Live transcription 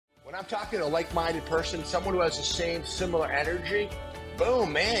When I'm talking to a like-minded person, someone who has the same similar energy,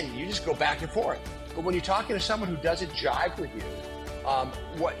 boom, man, you just go back and forth. But when you're talking to someone who doesn't jive with you,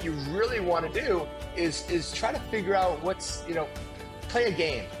 what you really want to do is try to figure out what's, play a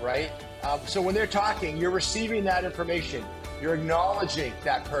game, right? So when they're talking, you're receiving that information. You're acknowledging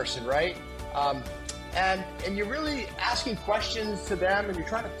that person, right? And you're really asking questions to them, and you're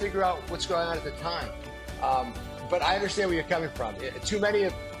trying to figure out what's going on at the time. But I understand where you're coming from. Too many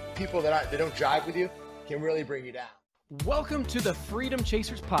of people that don't jive with you can really bring you down. Welcome to the Freedom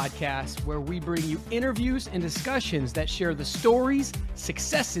Chasers podcast, where we bring you interviews and discussions that share the stories,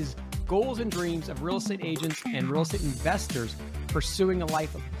 successes, goals, and dreams of real estate agents and real estate investors pursuing a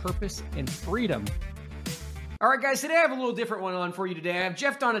life of purpose and freedom. All right, guys, today I have a little different one on for you today. I have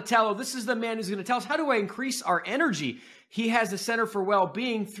Jeff Donatello. This is the man who's going to tell us how do I increase our energy. He has the Center for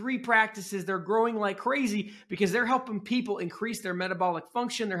Well-Being, 3 practices. They're growing like crazy because they're helping people increase their metabolic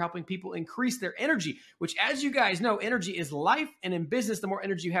function. They're helping people increase their energy, which, as you guys know, energy is life. And in business, the more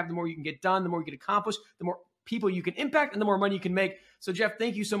energy you have, the more you can get done, the more you can accomplish, the more people you can impact, and the more money you can make. So, Jeff,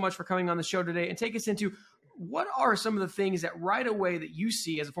 thank you so much for coming on the show today and take us into what are some of the things that right away that you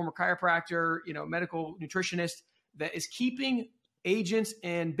see as a former chiropractor, medical nutritionist, that is keeping agents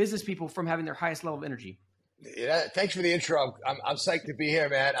and business people from having their highest level of energy? Yeah, thanks for the intro. I'm psyched to be here,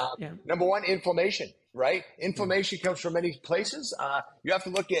 man. Number one, inflammation, right? Inflammation comes from many places. You have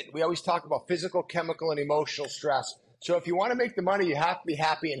to look at, we always talk about physical, chemical, and emotional stress. So if you want to make the money, you have to be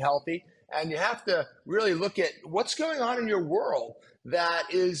happy and healthy. And you have to really look at what's going on in your world that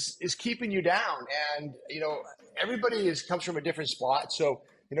is keeping you down. And, everybody comes from a different spot. So,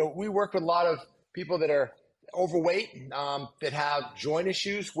 we work with a lot of people that are overweight, that have joint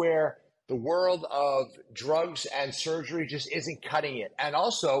issues, where the world of drugs and surgery just isn't cutting it. And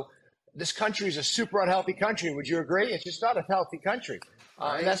also, this country is a super unhealthy country. Would you agree? It's just not a healthy country.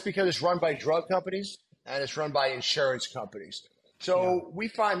 And that's because it's run by drug companies and it's run by insurance companies. So we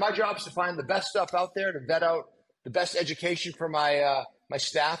find, my job is to find the best stuff out there, to vet out the best education for my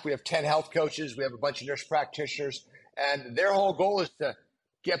staff. We have 10 health coaches. We have a bunch of nurse practitioners. And their whole goal is to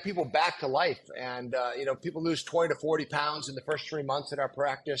get people back to life. And, people lose 20 to 40 pounds in the first 3 months in our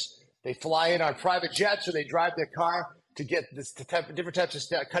practice. They fly in on private jets, or they drive their car to get different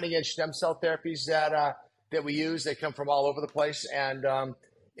types of cutting-edge stem cell therapies that we use. They come from all over the place. And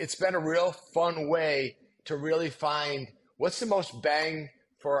it's been a real fun way to really find what's the most bang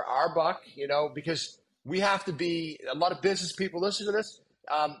for our buck, because we have to be, a lot of business people listen to this.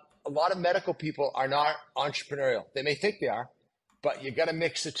 A lot of medical people are not entrepreneurial. They may think they are, but you got to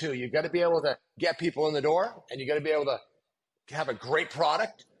mix the two. You got to be able to get people in the door, and you got to be able to have a great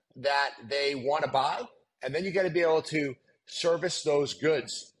product that they want to buy. And then you got to be able to service those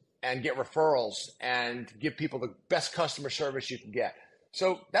goods and get referrals and give people the best customer service you can get.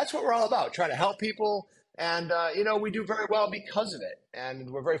 So that's what we're all about, trying to help people. And, we do very well because of it. And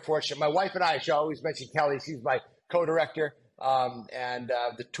we're very fortunate. My wife and I, she always mentions Kelly. She's my co-director.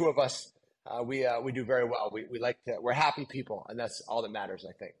 The two of us, we do very well. We're happy people, and that's all that matters,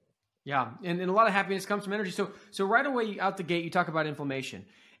 I think. Yeah. And a lot of happiness comes from energy. So right away out the gate, you talk about inflammation.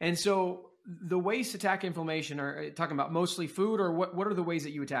 And so the ways to attack inflammation are talking about mostly food, or what are the ways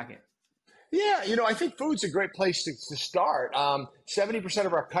that you attack it? Yeah, I think food's a great place to start. 70%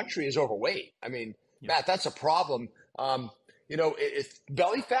 of our country is overweight. I mean, Matt, that's a problem.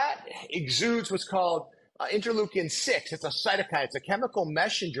 Belly fat exudes what's called interleukin-6. It's a cytokine. It's a chemical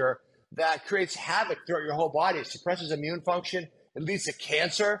messenger that creates havoc throughout your whole body. It suppresses immune function. It leads to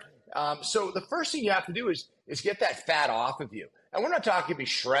cancer. So the first thing you have to do is get that fat off of you. And we're not talking to be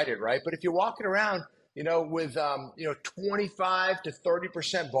shredded, right? But if you're walking around, with 25 to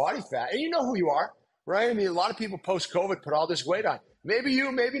 30% body fat, and you know who you are, right? I mean, a lot of people post-COVID put all this weight on. Maybe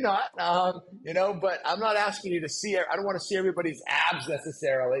you, maybe not, but I'm not asking you to see it. I don't want to see everybody's abs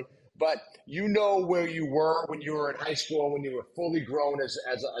necessarily, but where you were when you were in high school, when you were fully grown as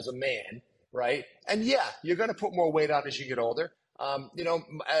a man, right? And yeah, you're going to put more weight on as you get older.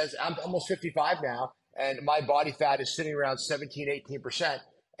 As I'm almost 55 now, and my body fat is sitting around 17, 18%.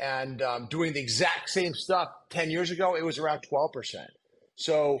 And doing the exact same stuff 10 years ago, it was around 12%.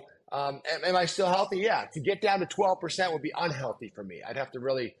 So am I still healthy? Yeah. To get down to 12% would be unhealthy for me. I'd have to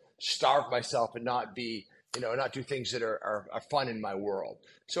really starve myself and not be, not do things that are fun in my world.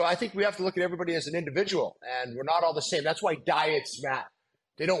 So I think we have to look at everybody as an individual, and we're not all the same. That's why diets, Matt,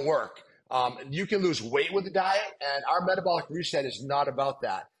 they don't work. You can lose weight with a diet, and our metabolic reset is not about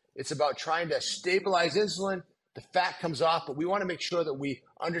that. It's about trying to stabilize insulin. The fat comes off, but we want to make sure that we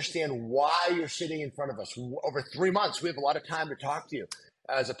understand why you're sitting in front of us. Over 3 months, we have a lot of time to talk to you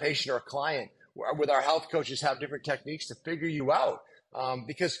as a patient or a client. With our health coaches, have different techniques to figure you out.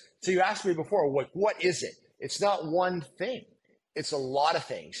 Because, so you asked me before, what is it? It's not one thing. It's a lot of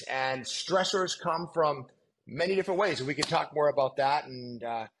things. And stressors come from many different ways. And we can talk more about that. And,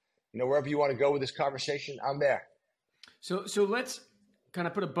 wherever you want to go with this conversation, I'm there. So let's kind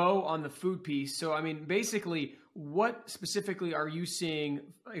of put a bow on the food piece. So, I mean, basically, what specifically are you seeing?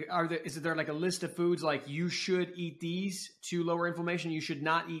 Is there like a list of foods like you should eat these to lower inflammation? You should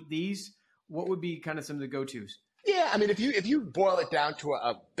not eat these. What would be kind of some of the go-tos? Yeah, I mean, if you boil it down to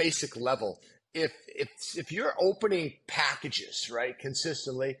a basic level, if you're opening packages, right,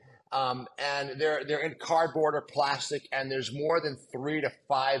 consistently, and they're in cardboard or plastic, and there's more than 3 to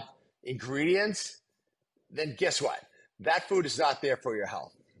 5 ingredients, then guess what? That food is not there for your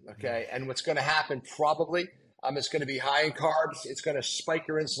health. Okay, and what's going to happen probably, it's going to be high in carbs. It's going to spike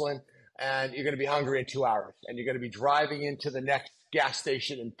your insulin, and you're going to be hungry in 2 hours, and you're going to be driving into the next gas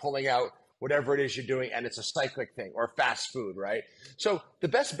station and pulling out whatever it is you're doing, and it's a cyclic thing, or fast food, right? So the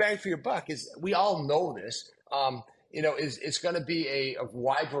best bang for your buck is, we all know this, it's going to be a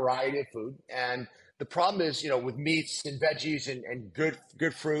wide variety of food. And the problem is, with meats and veggies and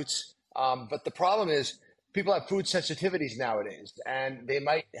good fruits. But the problem is, people have food sensitivities nowadays, and they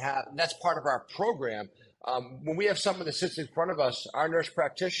might have, and that's part of our program. When we have someone that sits in front of us, our nurse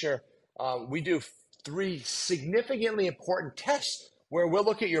practitioner, we do 3 significantly important tests where we'll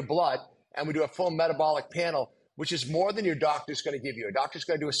look at your blood, and we do a full metabolic panel, which is more than your doctor's going to give you. A doctor's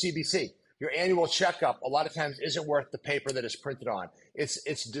going to do a CBC. Your annual checkup a lot of times isn't worth the paper that it's printed on.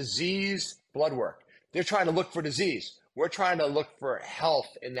 It's disease blood work. They're trying to look for disease. We're trying to look for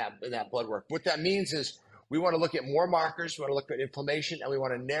health in that blood work. What that means is, we want to look at more markers. We want to look at inflammation, and we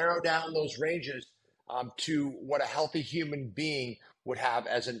want to narrow down those ranges to what a healthy human being would have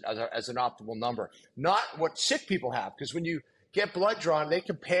as an optimal number, not what sick people have. Because when you get blood drawn, they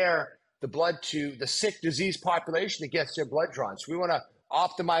compare the blood to the sick disease population that gets their blood drawn. So we want to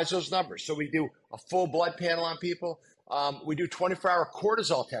optimize those numbers. So we do a full blood panel on people. We do 24-hour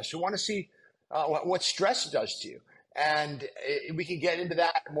cortisol tests. We want to see what stress does to you. And we can get into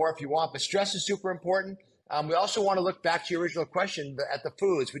that more if you want, but stress is super important. We also want to look back to your original question at the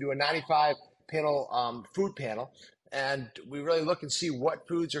foods. We do a 95 panel food panel, and we really look and see what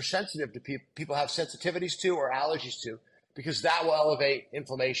foods are sensitive to people have sensitivities to or allergies to, because that will elevate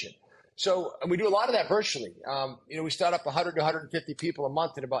inflammation. So, and we do a lot of that virtually. We start up 100 to 150 people a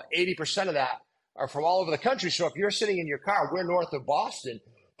month, and about 80% of that are from all over the country. So if you're sitting in your car, we're north of Boston.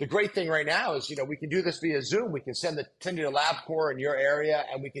 The great thing right now is, we can do this via Zoom. We can send you to LabCorp in your area,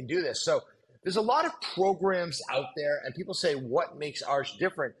 and we can do this. So there's a lot of programs out there, and people say, what makes ours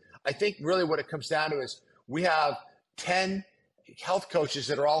different? I think really what it comes down to is, we have 10 health coaches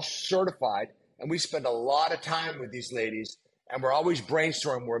that are all certified, and we spend a lot of time with these ladies, and we're always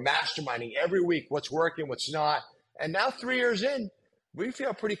brainstorming. We're masterminding every week, what's working, what's not. And now 3 years in, we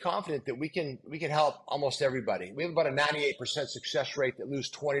feel pretty confident that we can help almost everybody. We have about a 98% success rate that lose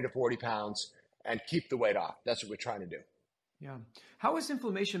 20 to 40 pounds and keep the weight off. That's what we're trying to do. Yeah. How is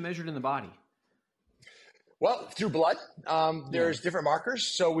inflammation measured in the body? Well, through blood. There's different markers.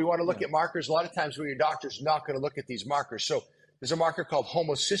 So we want to look at markers. A lot of times where your doctor's not going to look at these markers. So there's a marker called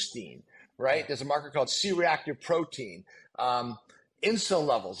homocysteine, right? There's a marker called C-reactive protein. Insulin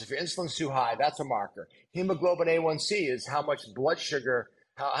levels. If your insulin's too high, that's a marker. Hemoglobin A1C is how much blood sugar,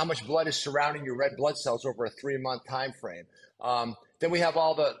 how much blood is surrounding your red blood cells over a 3-month time frame. Then we have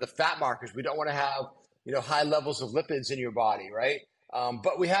all the fat markers. We don't want to have, high levels of lipids in your body, right?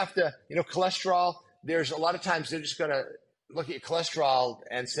 But we have to, cholesterol. There's a lot of times they're just going to look at your cholesterol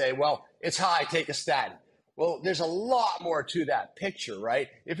and say, well, it's high, take a statin. Well, there's a lot more to that picture, right?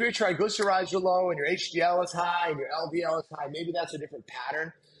 If your triglycerides are low and your HDL is high and your LDL is high, maybe that's a different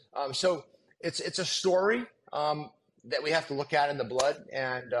pattern. So it's a story that we have to look at in the blood.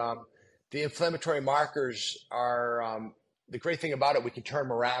 And the inflammatory markers are the great thing about it, we can turn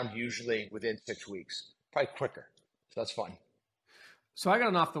them around usually within 6 weeks, probably quicker. So that's fun. So I got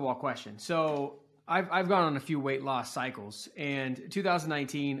an off-the-wall question. So I've gone on a few weight loss cycles, and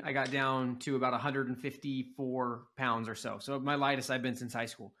 2019, I got down to about 154 pounds or so. So my lightest I've been since high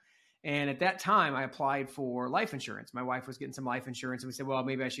school. And at that time, I applied for life insurance. My wife was getting some life insurance, and we said, well,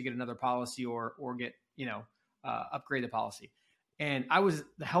 maybe I should get another policy or get, upgrade the policy. And I was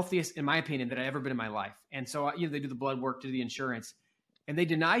the healthiest, in my opinion, that I'd ever been in my life. And so, they do the blood work, do the insurance, and they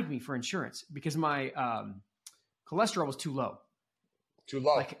denied me for insurance because my cholesterol was too low. Too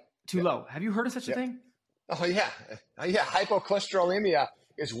low. Too low. Have you heard of such a thing? Oh, yeah. Hypocholesterolemia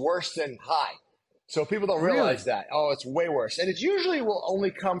is worse than high. So people don't realize that. Oh, it's way worse. And it usually will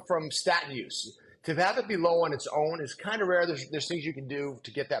only come from statin use. To have it be low on its own is kind of rare. There's things you can do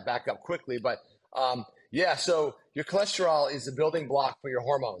to get that back up quickly. But so your cholesterol is the building block for your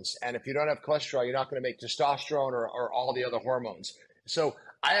hormones. And if you don't have cholesterol, you're not going to make testosterone or all the other hormones. So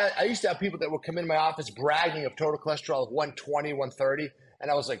I used to have people that would come in my office bragging of total cholesterol of 120, 130.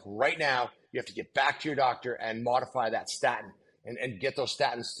 And I was like, right now, you have to get back to your doctor and modify that statin and get those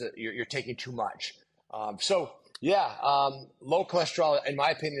statins you're taking too much. Low cholesterol, in my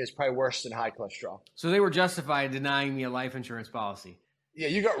opinion, is probably worse than high cholesterol. So they were justified in denying me a life insurance policy. Yeah,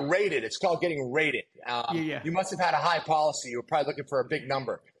 you got rated. It's called getting rated. You must have had a high policy. You were probably looking for a big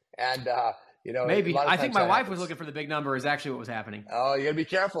number. And, maybe. I think my wife was looking for the big number is actually what was happening. Oh, you got to be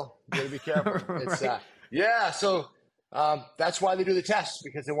careful. It's, right. So that's why they do the test,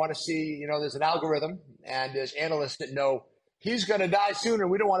 because they want to see, there's an algorithm and there's analysts that know he's going to die sooner.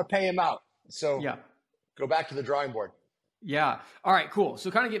 We don't want to pay him out. So go back to the drawing board. Yeah. All right, cool. So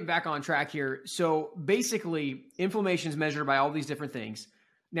kind of getting back on track here. So basically inflammation is measured by all these different things.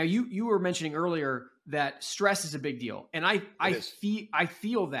 Now you were mentioning earlier that stress is a big deal. And I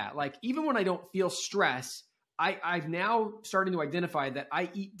feel that, like, even when I don't feel stress, I've now starting to identify that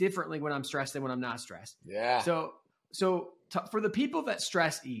I eat differently when I'm stressed than when I'm not stressed. Yeah. So for the people that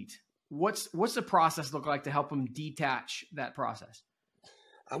stress eat, what's the process look like to help them detach that process?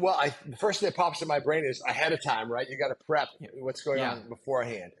 Well, the first thing that pops in my brain is ahead of time, right? You got to prep what's going on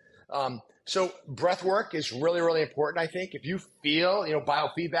beforehand. So breath work is really, really important, I think. If you feel,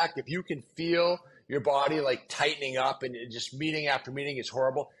 biofeedback, if you can feel your body like tightening up and just meeting after meeting is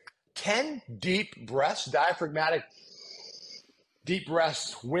horrible, 10 deep breaths, diaphragmatic deep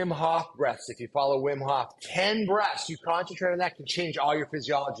breaths, Wim Hof breaths, if you follow Wim Hof, 10 breaths, you concentrate on that, can change all your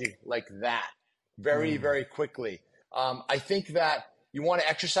physiology like that very, very quickly. I think that you want to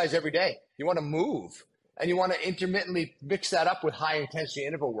exercise every day. You want to move, and you want to intermittently mix that up with high intensity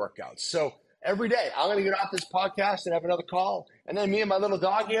interval workouts. So every day I'm going to get off this podcast and have another call. And then me and my little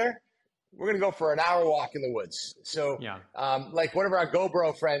dog here, we're going to go for an hour walk in the woods. So like one of our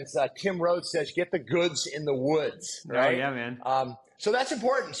GoBro friends, Tim Rhodes, says, get the goods in the woods. Right? Oh, yeah, man. So that's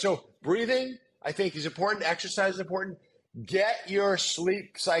important. So breathing, I think, is important. Exercise is important. Get your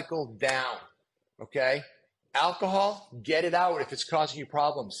sleep cycle down. Okay. Alcohol, get it out if it's causing you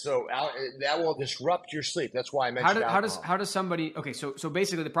problems. So that will disrupt your sleep. That's why I mentioned alcohol. How does somebody, okay, so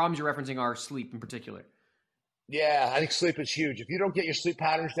basically the problems you're referencing are sleep in particular. Yeah, I think sleep is huge. If you don't get your sleep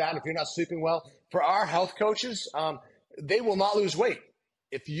patterns down, if you're not sleeping well, for our health coaches, they will not lose weight.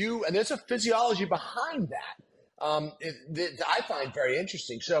 And there's a physiology behind that that I find very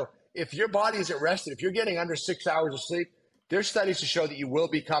interesting. So if your body isn't rested, if you're getting under 6 hours of sleep, there's studies to show that you will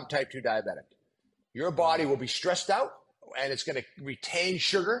become type 2 diabetic. Your body will be stressed out and it's going to retain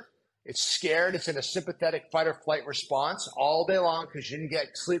sugar. It's scared. It's in a sympathetic fight or flight response all day long because you didn't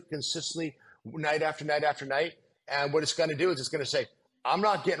get sleep consistently night after night after night. And what it's going to do is it's going to say, I'm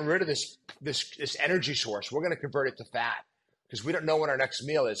not getting rid of this energy source. We're going to convert it to fat because we don't know when our next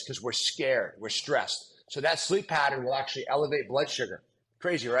meal is because we're scared. We're stressed. So that sleep pattern will actually elevate blood sugar.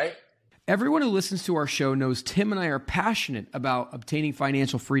 Crazy, right? Everyone who listens to our show knows Tim and I are passionate about obtaining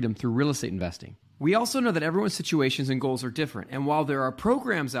financial freedom through real estate investing. We also know that everyone's situations and goals are different, and while there are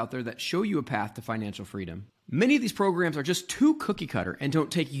programs out there that show you a path to financial freedom, many of these programs are just too cookie cutter and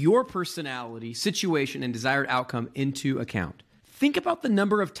don't take your personality, situation, and desired outcome into account. Think about the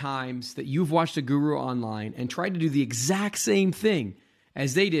number of times that you've watched a guru online and tried to do the exact same thing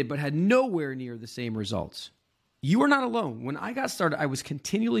as they did, but had nowhere near the same results. You are not alone. When I got started, I was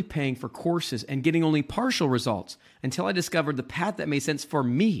continually paying for courses and getting only partial results until I discovered the path that made sense for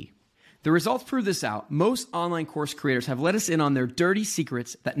me. The results prove this out. Most online course creators have let us in on their dirty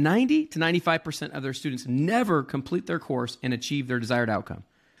secrets that 90 to 95% of their students never complete their course and achieve their desired outcome.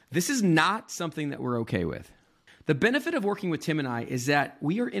 This is not something that we're okay with. The benefit of working with Tim and I is that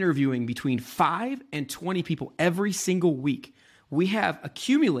we are interviewing between 5 and 20 people every single week. We have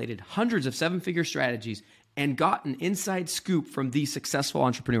accumulated hundreds of seven-figure strategies and gotten inside scoop from these successful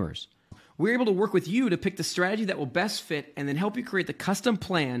entrepreneurs. We're able to work with you to pick the strategy that will best fit and then help you create the custom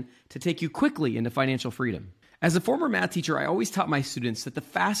plan to take you quickly into financial freedom. As a former math teacher, I always taught my students that the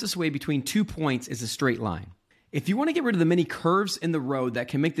fastest way between 2 points is a straight line. If you want to get rid of the many curves in the road that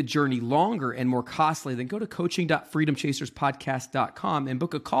can make the journey longer and more costly, then go to coaching.freedomchaserspodcast.com and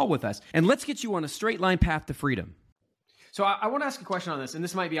book a call with us, and let's get you on a straight line path to freedom. So I want to ask a question on this, and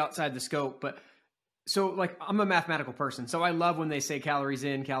this might be outside the scope, but so like I'm a mathematical person, so I love when they say calories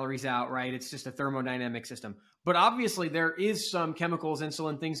in, calories out, right? It's just a thermodynamic system. But obviously there is some chemicals,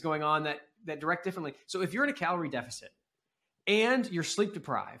 insulin, things going on that direct differently. So if you're in a calorie deficit and you're sleep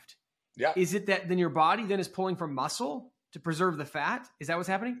deprived, is it that then your body then is pulling from muscle to preserve the fat? Is that what's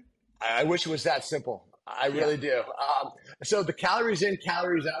happening? I wish it was that simple. I really do. So the calories in,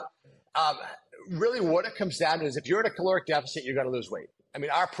 calories out. really what it comes down to is if you're at a caloric deficit, you're going to lose weight. I mean,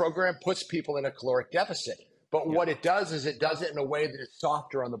 our program puts people in a caloric deficit, but what it does is it does it in a way that is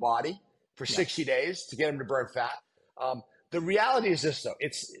softer on the body for 60 days to get them to burn fat. The reality is this, though.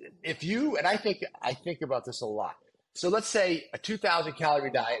 It's if you, and I think about this a lot. So let's say a 2,000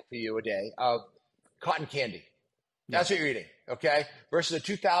 calorie diet for you a day of cotton candy. That's what you're eating, okay? Versus a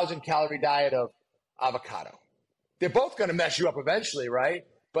 2,000 calorie diet of avocado. They're both going to mess you up eventually, right?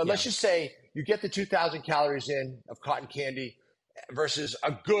 But let's just say you get the 2,000 calories in of cotton candy versus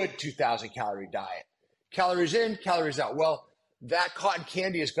a good 2,000 calorie diet. Calories in, calories out. Well, that cotton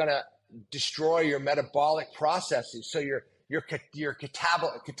candy is going to destroy your metabolic processes. So your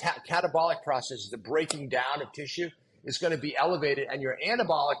catabolic processes, the breaking down of tissue, is going to be elevated, and your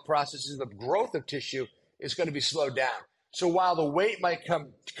anabolic processes of growth of tissue is going to be slowed down. So while the weight might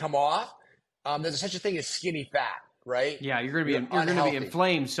come off, there's such a thing as skinny fat, right? Yeah, you're going to be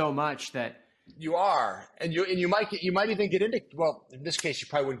inflamed so much that you are, and you might even get into, well, in this case, you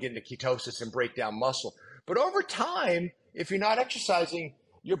probably wouldn't get into ketosis and break down muscle. But over time, if you're not exercising,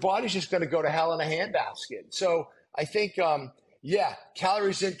 your body's just going to go to hell in a handbasket. So I think,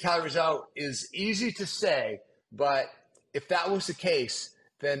 calories in, calories out is easy to say, but if that was the case,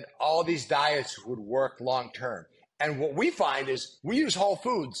 then all these diets would work long term. And what we find is we use whole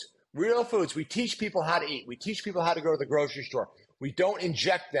foods, real foods. We teach people how to eat. We teach people how to go to the grocery store. We don't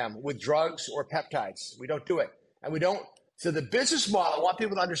inject them with drugs or peptides. We don't do it. And we don't. So the business model, I want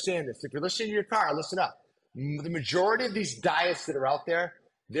people to understand this. If you're listening to your car, listen up. The majority of these diets that are out there,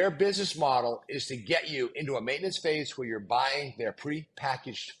 their business model is to get you into a maintenance phase where you're buying their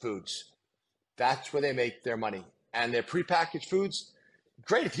prepackaged foods. That's where they make their money. And their prepackaged foods,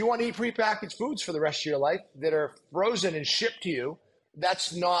 great. If you want to eat prepackaged foods for the rest of your life that are frozen and shipped to you,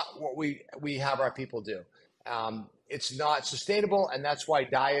 that's not what we have our people do. It's not sustainable, and that's why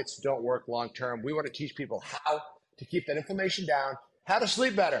diets don't work long term. We want to teach people how to keep that inflammation down, how to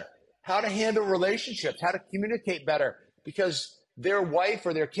sleep better, how to handle relationships, how to communicate better, because their wife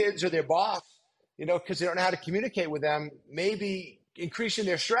or their kids or their boss, because they don't know how to communicate with them, maybe increasing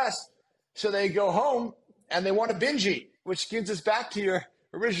their stress. So they go home and they want to binge eat, which gives us back to your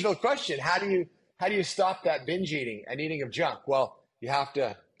original question. How do you stop that binge eating and eating of junk? Well, you have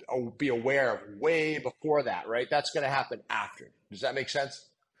to be aware of way before that, right? That's going to happen after. Does that make sense?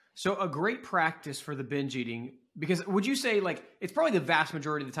 So a great practice for the binge eating, because would you say it's probably the vast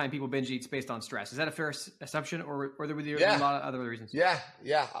majority of the time people binge eat based on stress? Is that a fair assumption, or there would be a lot of other reasons? Yeah,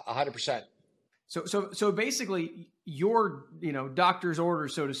 100%. So basically your, doctor's order,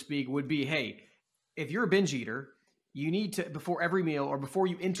 so to speak, would be, hey, if you're a binge eater, you need to, before every meal or before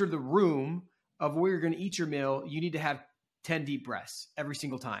you enter the room of where you're going to eat your meal, you need to have 10 deep breaths every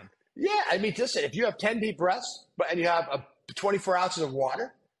single time. Yeah. I mean, listen, if you have 10 deep breaths, and you have 24 ounces of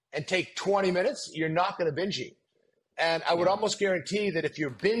water and take 20 minutes, you're not going to binge eat. And I would almost guarantee that if you're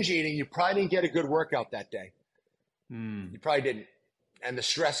binge eating, you probably didn't get a good workout that day. You probably didn't. And the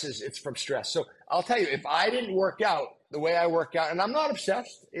stress it's from stress. So I'll tell you, if I didn't work out the way I work out, and I'm not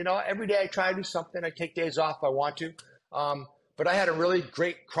obsessed, every day I try to do something. I take days off if I want to. But I had a really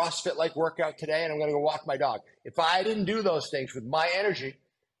great CrossFit-like workout today, and I'm going to go walk my dog. If I didn't do those things with my energy,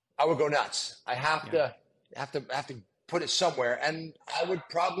 I would go nuts. I have to put it somewhere, and I would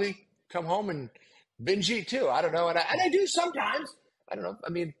probably come home and binge eat too. I don't know, and I do sometimes. I don't know. I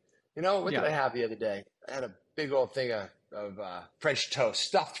mean, what did I have the other day? I had a big old thing of French toast,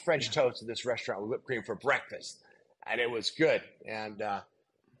 stuffed French toast at this restaurant with whipped cream for breakfast, and it was good. And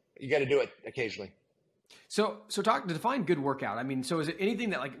you got to do it occasionally. So to define good workout, I mean, so is it anything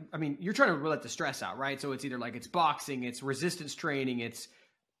that you're trying to let the stress out, right? So it's either it's boxing, it's resistance training, a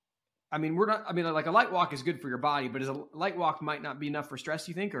light walk is good for your body, but a light walk might not be enough for stress,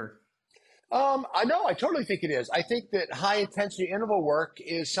 you think, or? I know, I totally think it is. I think that high intensity interval work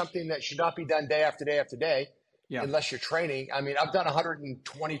is something that should not be done day after day after day. Yeah. Unless you're training. I mean, I've done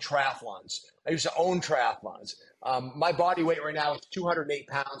 120 triathlons. I used to own triathlons. My body weight right now is 208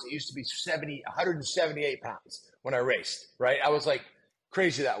 pounds. It used to be 178 pounds when I raced, right? I was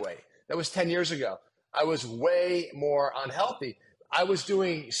crazy that way. That was 10 years ago. I was way more unhealthy. I was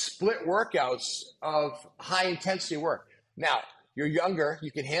doing split workouts of high intensity work. Now, you're younger,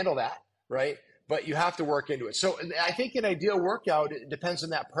 you can handle that, right? But you have to work into it. So I think an ideal workout, it depends on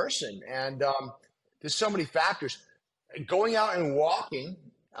that person. And there's so many factors. Going out and walking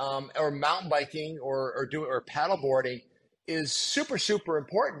or mountain biking or paddleboarding is super, super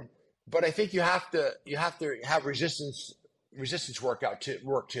important. But I think you have to have resistance work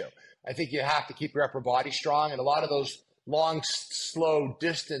too. I think you have to keep your upper body strong. And a lot of those long, slow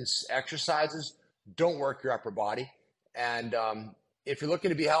distance exercises don't work your upper body. And if you're looking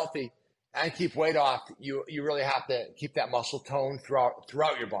to be healthy, and keep weight off, you really have to keep that muscle tone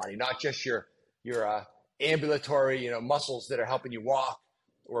throughout your body, not just your ambulatory, muscles that are helping you walk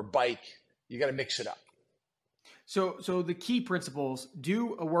or bike. You got to mix it up. So the key principles: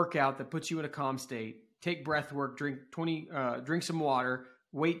 do a workout that puts you in a calm state. Take breath work. Drink some water.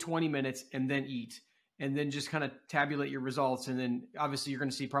 Wait 20 minutes and then eat. And then just kind of tabulate your results. And then obviously you're going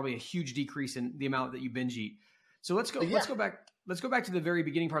to see probably a huge decrease in the amount that you binge eat. So let's go back to the very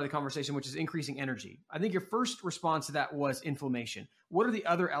beginning part of the conversation, which is increasing energy. I think your first response to that was inflammation. What are the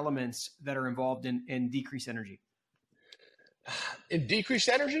other elements that are involved in decreased energy? In decreased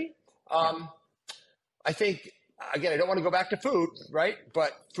energy? I think, again, I don't want to go back to food, right?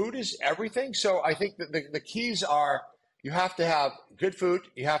 But food is everything. So I think that the keys are, you have to have good food,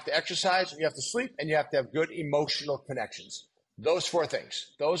 you have to exercise, you have to sleep, and you have to have good emotional connections. Those 4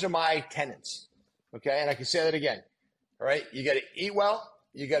 things. Those are my tenets. Okay. And I can say that again. All right. You got to eat well.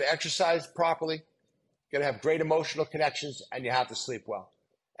 You got to exercise properly. You got to have great emotional connections, and you have to sleep well.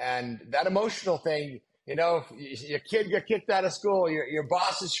 And that emotional thing, your kid got kicked out of school, your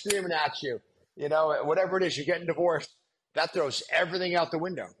boss is screaming at you, whatever it is, you're getting divorced, that throws everything out the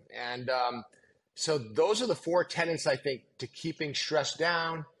window. And, so those are the 4 tenets, I think, to keeping stress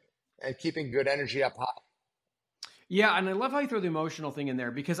down and keeping good energy up high. Yeah, and I love how you throw the emotional thing in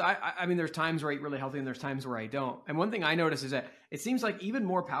there, because I mean, there's times where I eat really healthy and there's times where I don't. And one thing I notice is that it seems like even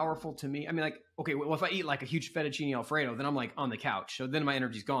more powerful to me. I mean, like, okay, well, if I eat like a huge fettuccine Alfredo, then I'm like on the couch. So then my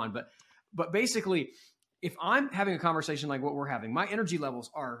energy's gone. But basically, if I'm having a conversation like what we're having, my energy levels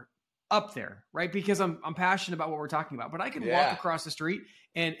are up there, right? Because I'm passionate about what we're talking about. But I can walk across the street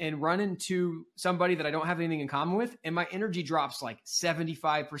and run into somebody that I don't have anything in common with, and my energy drops like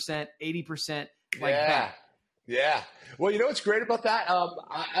 75%, 80%, like that. Yeah. Well, what's great about that?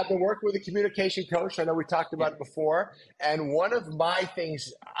 I've been working with a communication coach. I know we talked about it before. And one of my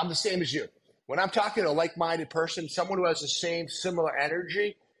things, I'm the same as you. When I'm talking to a like-minded person, someone who has the same similar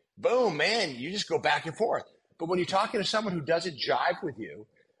energy, boom, man, you just go back and forth. But when you're talking to someone who doesn't jive with you,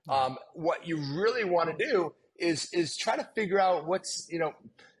 what you really want to do is try to figure out what's,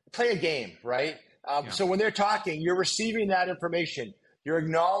 play a game, right? So when they're talking, you're receiving that information, you're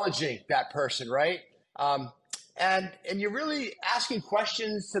acknowledging that person, right? And you're really asking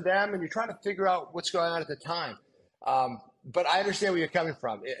questions to them, and you're trying to figure out what's going on at the time. But I understand where you're coming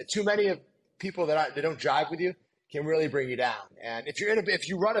from. Too many of people that don't jive with you can really bring you down. And if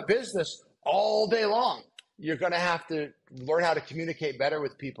you run a business all day long, you're going to have to learn how to communicate better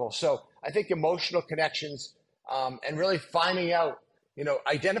with people. So I think emotional connections, and really finding out,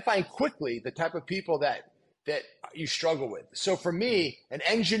 identifying quickly the type of people that you struggle with. So for me, an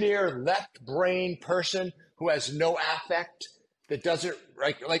engineer, left brain person who has no affect, that doesn't,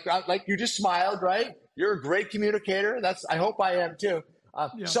 like you just smiled, right? You're a great communicator. I hope I am too.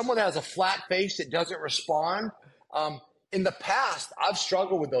 Someone that has a flat face that doesn't respond. In the past, I've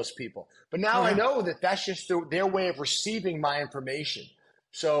struggled with those people, but now I know that that's just their way of receiving my information.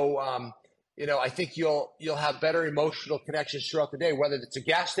 So, I think you'll have better emotional connections throughout the day, whether it's a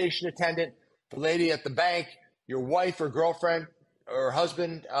gas station attendant, the lady at the bank, your wife or girlfriend or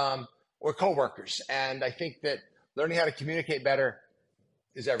husband, or coworkers. And I think that learning how to communicate better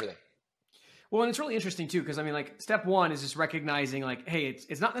is everything. Well, and it's really interesting too, because I mean, like, step one is just recognizing, like, hey,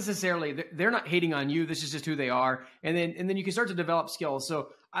 it's not necessarily, they're not hating on you. This is just who they are. And then you can start to develop skills. So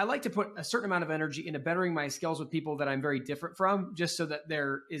I like to put a certain amount of energy into bettering my skills with people that I'm very different from, just so that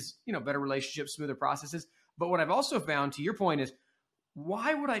there is, better relationships, smoother processes. But what I've also found, to your point, is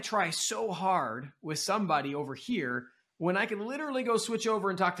why would I try so hard with somebody over here when I can literally go switch over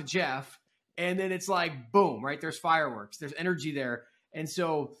and talk to Jeff, and then it's like, boom, right? There's fireworks, there's energy there. And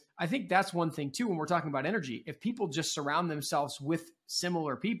so I think that's one thing too, when we're talking about energy. If people just surround themselves with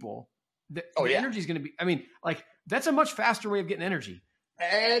similar people, the energy is going to be, I mean, like, that's a much faster way of getting energy.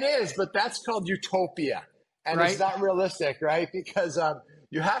 It is, but that's called utopia. And It's not realistic, right? Because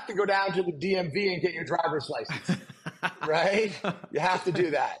you have to go down to the DMV and get your driver's license, right? You have to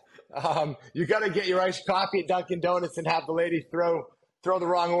do that. You got to get your iced coffee at Dunkin' Donuts and have the lady throw the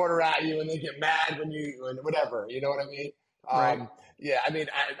wrong order at you and then get mad when whatever, you know what I mean? Right. Yeah, I mean,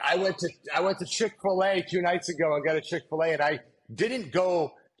 I went to Chick-fil-A 2 nights ago and got a Chick-fil-A, and I didn't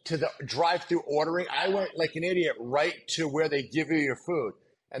go to the drive-through ordering. I went like an idiot right to where they give you your food.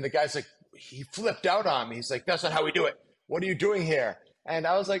 And the guy's like, he flipped out on me. He's like, that's not how we do it. What are you doing here? And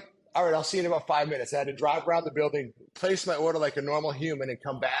I was like, all right, I'll see you in about 5 minutes. I had to drive around the building, place my order like a normal human, and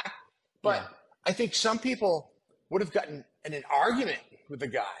come back. But I think some people would have gotten in an argument with the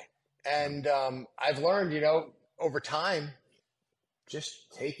guy. And I've learned, over time,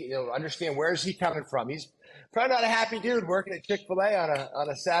 just take it, understand where is he coming from. He's probably not a happy dude working at Chick-fil-A on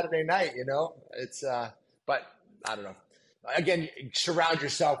a Saturday night, it's, but I don't know. Again, surround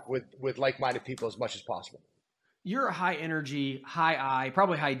yourself with like-minded people as much as possible. You're a high energy, high I,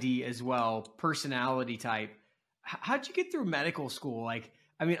 probably high D as well, personality type. How'd you get through medical school? Like,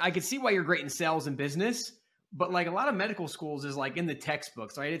 I mean, I could see why you're great in sales and business, but like a lot of medical schools is like in the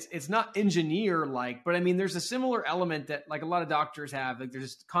textbooks, right? It's not engineer like, but I mean, there's a similar element that like a lot of doctors have. Like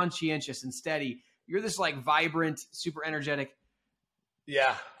there's conscientious and steady. You're this like vibrant, super energetic.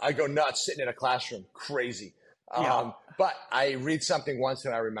 Yeah, I go nuts sitting in a classroom, crazy. Yeah. But I read something once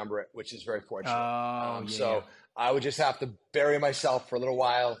and I remember it, which is very fortunate. So I would just have to bury myself for a little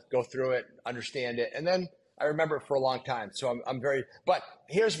while, go through it, understand it, and then I remember it for a long time. So I'm very, but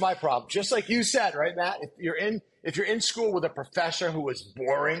here's my problem. Just like you said, right, Matt, if you're in school with a professor who was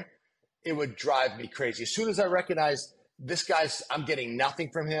boring, it would drive me crazy. As soon as I recognize this guy's, I'm getting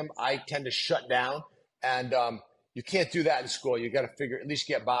nothing from him, I tend to shut down. And you can't do that in school. You got to at least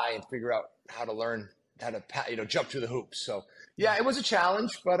get by and figure out how to learn how to, jump through the hoops. So yeah, it was a challenge,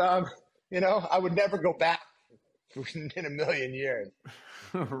 but I would never go back in a million years.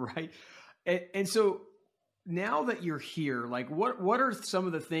 Right. And so now that you're here, like what are some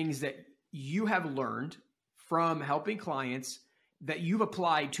of the things that you have learned from helping clients that you've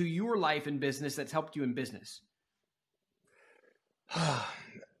applied to your life and business that's helped you in business?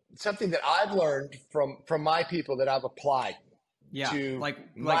 Something that I've learned from my people that I've applied to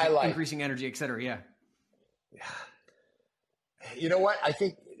like my life. Increasing energy, et cetera. Yeah. You know what? I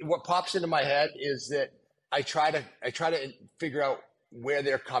think what pops into my head is that I try to figure out where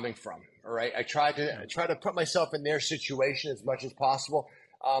they're coming from. All right. I try to put myself in their situation as much as possible,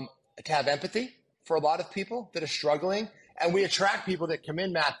 to have empathy for a lot of people that are struggling. And we attract people that come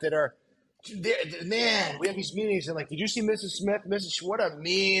in, Matt, that are, man, we have these meetings and like, did you see Mrs. Smith? What a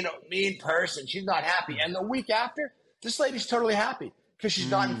mean person. She's not happy. And the week after, this lady's totally happy because she's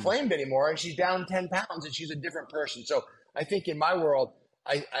not inflamed anymore and she's down 10 pounds and she's a different person. So I think in my world,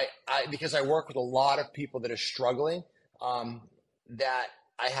 I because I work with a lot of people that are struggling, that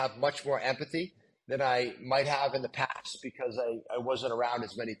I have much more empathy than I might have in the past because I wasn't around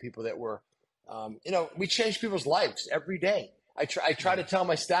as many people that were, we change people's lives every day. I try to tell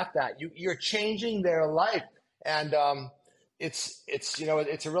my staff that you're changing their life, and it's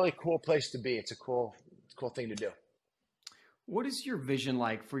a really cool place to be. It's a cool thing to do. What is your vision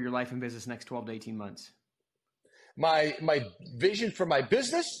like for your life and business next 12 to 18 months? My vision for my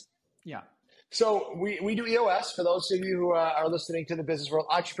business? Yeah. So we do EOS, for those of you who are listening to the business world,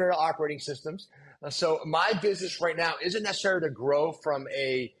 Entrepreneurial Operating Systems. So my business right now isn't necessarily to grow from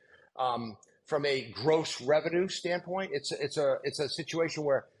a gross revenue standpoint. It's a situation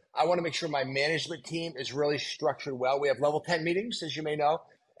where I want to make sure my management team is really structured well. We have level 10 meetings, as you may know,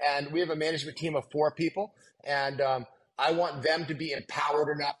 and we have a management team of 4 people. And I want them to be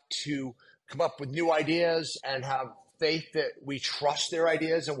empowered enough to come up with new ideas and have faith that we trust their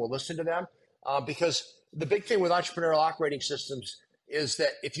ideas and we'll listen to them. Because the big thing with entrepreneurial operating systems is that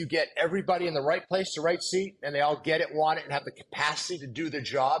if you get everybody in the right place, the right seat, and they all get it, want it, and have the capacity to do their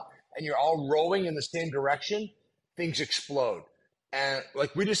job, and you're all rowing in the same direction, things explode. And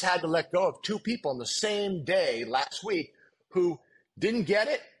like we just had to let go of 2 people in the same day last week who didn't get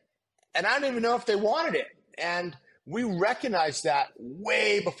it, and I don't even know if they wanted it. And we recognized that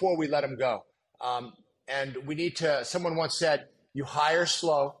way before we let them go. And we need to, someone once said, you hire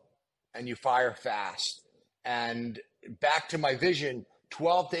slow and you fire fast. And back to my vision,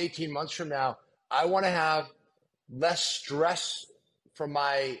 12 to 18 months from now, I want to have less stress from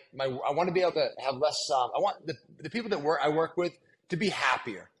I want to be able to have less, I want the people that I work with to be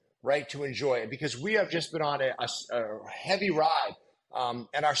happier, right? To enjoy it, because we have just been on a heavy ride.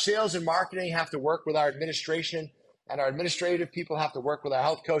 And our sales and marketing have to work with our administration, and our administrative people have to work with our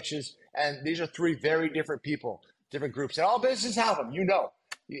health coaches. And these are 3 very different people, different groups, and all businesses have them.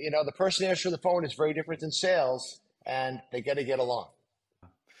 The person answering the phone is very different than sales, and they got to get along.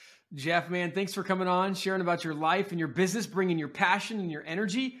 Jeff, man, thanks for coming on, sharing about your life and your business, bringing your passion and your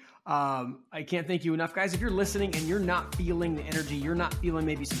energy. I can't thank you enough, guys. If you're listening and you're not feeling the energy, you're not feeling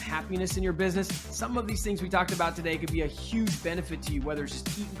maybe some happiness in your business, some of these things we talked about today could be a huge benefit to you, whether it's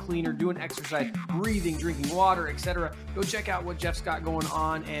just eating cleaner, doing exercise, breathing, drinking water, etc. Go check out what Jeff's got going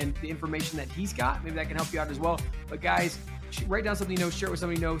on and the information that he's got. Maybe that can help you out as well. But guys, write down something you know, share it with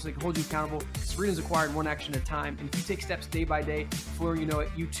somebody you know so they can hold you accountable. Freedom's acquired one action at a time. And if you take steps day by day, before you know it,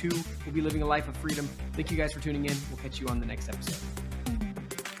 you too will be living a life of freedom. Thank you guys for tuning in. We'll catch you on the next episode.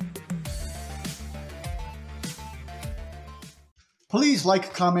 Please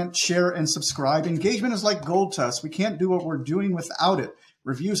like, comment, share, and subscribe. Engagement is like gold to us. We can't do what we're doing without it.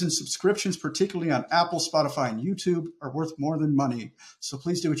 Reviews and subscriptions, particularly on Apple, Spotify, and YouTube, are worth more than money. So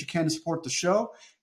please do what you can to support the show.